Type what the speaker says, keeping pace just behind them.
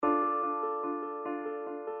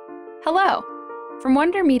Hello! From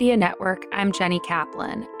Wonder Media Network, I'm Jenny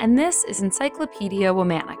Kaplan, and this is Encyclopedia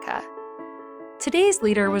Womanica. Today's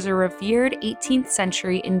leader was a revered 18th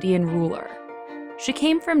century Indian ruler. She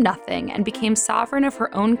came from nothing and became sovereign of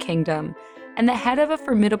her own kingdom and the head of a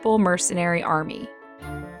formidable mercenary army.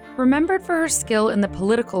 Remembered for her skill in the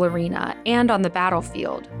political arena and on the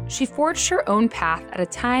battlefield, she forged her own path at a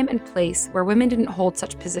time and place where women didn't hold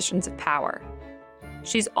such positions of power.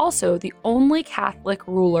 She's also the only Catholic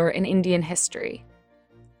ruler in Indian history.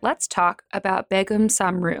 Let's talk about Begum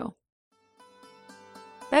Samru.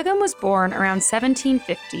 Begum was born around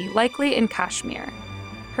 1750, likely in Kashmir.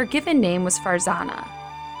 Her given name was Farzana.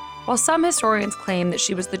 While some historians claim that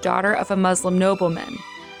she was the daughter of a Muslim nobleman,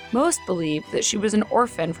 most believe that she was an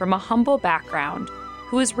orphan from a humble background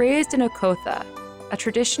who was raised in a kotha, a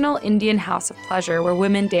traditional Indian house of pleasure where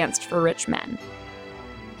women danced for rich men.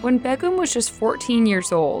 When Begum was just 14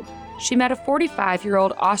 years old, she met a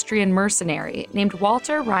 45-year-old Austrian mercenary named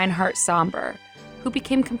Walter Reinhard Somber, who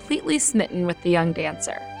became completely smitten with the young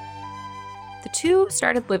dancer. The two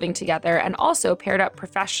started living together and also paired up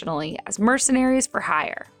professionally as mercenaries for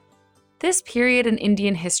hire. This period in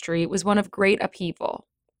Indian history was one of great upheaval.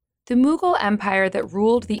 The Mughal Empire that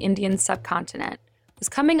ruled the Indian subcontinent was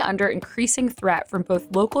coming under increasing threat from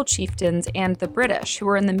both local chieftains and the British, who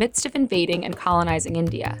were in the midst of invading and colonizing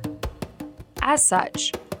India. As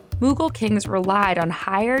such, Mughal kings relied on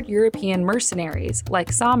hired European mercenaries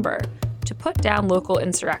like Somber to put down local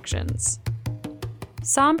insurrections.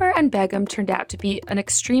 Somber and Begum turned out to be an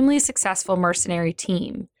extremely successful mercenary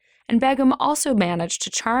team, and Begum also managed to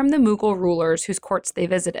charm the Mughal rulers whose courts they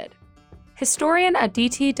visited. Historian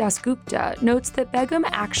Aditi Dasgupta notes that Begum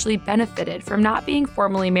actually benefited from not being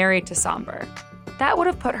formally married to Somber. That would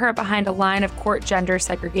have put her behind a line of court gender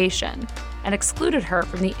segregation and excluded her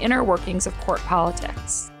from the inner workings of court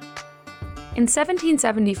politics. In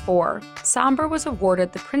 1774, Somber was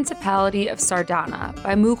awarded the Principality of Sardana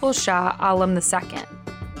by Mughal Shah Alam II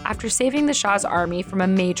after saving the Shah's army from a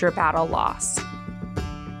major battle loss.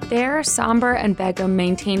 There, Somber and Begum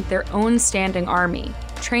maintained their own standing army,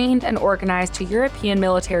 trained and organized to European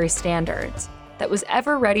military standards, that was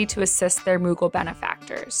ever ready to assist their Mughal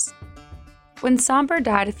benefactors. When Somber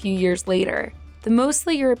died a few years later, the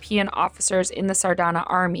mostly European officers in the Sardana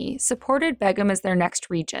army supported Begum as their next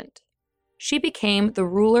regent. She became the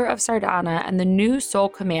ruler of Sardana and the new sole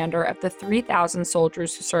commander of the 3,000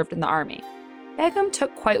 soldiers who served in the army. Begum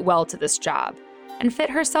took quite well to this job and fit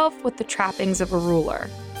herself with the trappings of a ruler.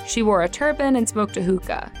 She wore a turban and smoked a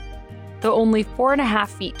hookah. Though only 4.5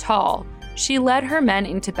 feet tall, she led her men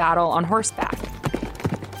into battle on horseback.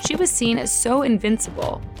 She was seen as so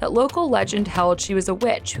invincible that local legend held she was a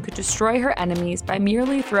witch who could destroy her enemies by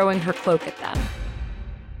merely throwing her cloak at them.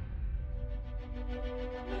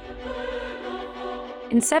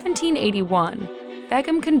 In 1781,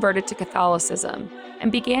 Begum converted to Catholicism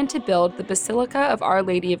and began to build the Basilica of Our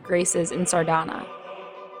Lady of Graces in Sardana.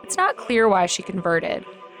 It's not clear why she converted.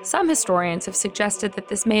 Some historians have suggested that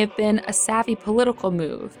this may have been a savvy political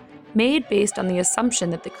move, made based on the assumption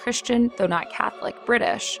that the Christian, though not Catholic,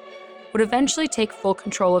 British would eventually take full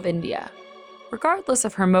control of India. Regardless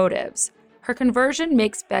of her motives, her conversion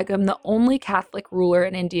makes Begum the only Catholic ruler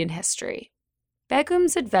in Indian history.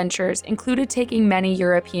 Begum's adventures included taking many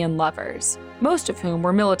European lovers, most of whom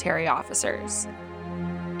were military officers.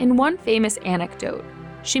 In one famous anecdote,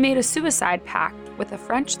 she made a suicide pact with a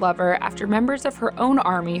French lover after members of her own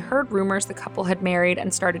army heard rumors the couple had married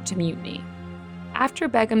and started to mutiny. After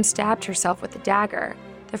Begum stabbed herself with a dagger,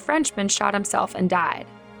 the Frenchman shot himself and died.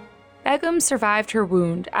 Begum survived her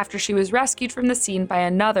wound after she was rescued from the scene by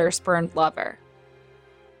another spurned lover.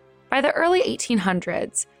 By the early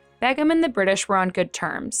 1800s, Begum and the British were on good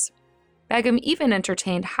terms. Begum even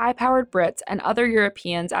entertained high-powered Brits and other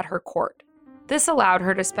Europeans at her court. This allowed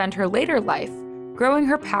her to spend her later life growing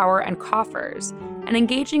her power and coffers, and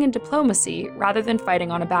engaging in diplomacy rather than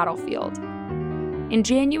fighting on a battlefield. In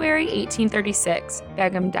January 1836,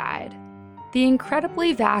 Begum died. The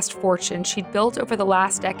incredibly vast fortune she'd built over the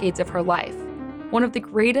last decades of her life, one of the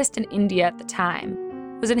greatest in India at the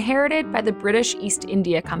time, was inherited by the British East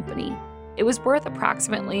India Company. It was worth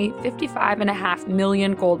approximately 55.5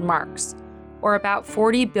 million gold marks, or about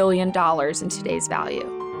 $40 billion in today's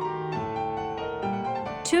value.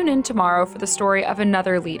 Tune in tomorrow for the story of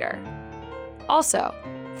another leader. Also,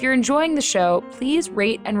 if you're enjoying the show, please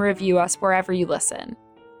rate and review us wherever you listen.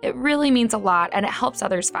 It really means a lot and it helps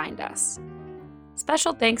others find us.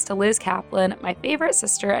 Special thanks to Liz Kaplan, my favorite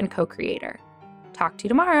sister and co-creator. Talk to you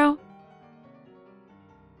tomorrow.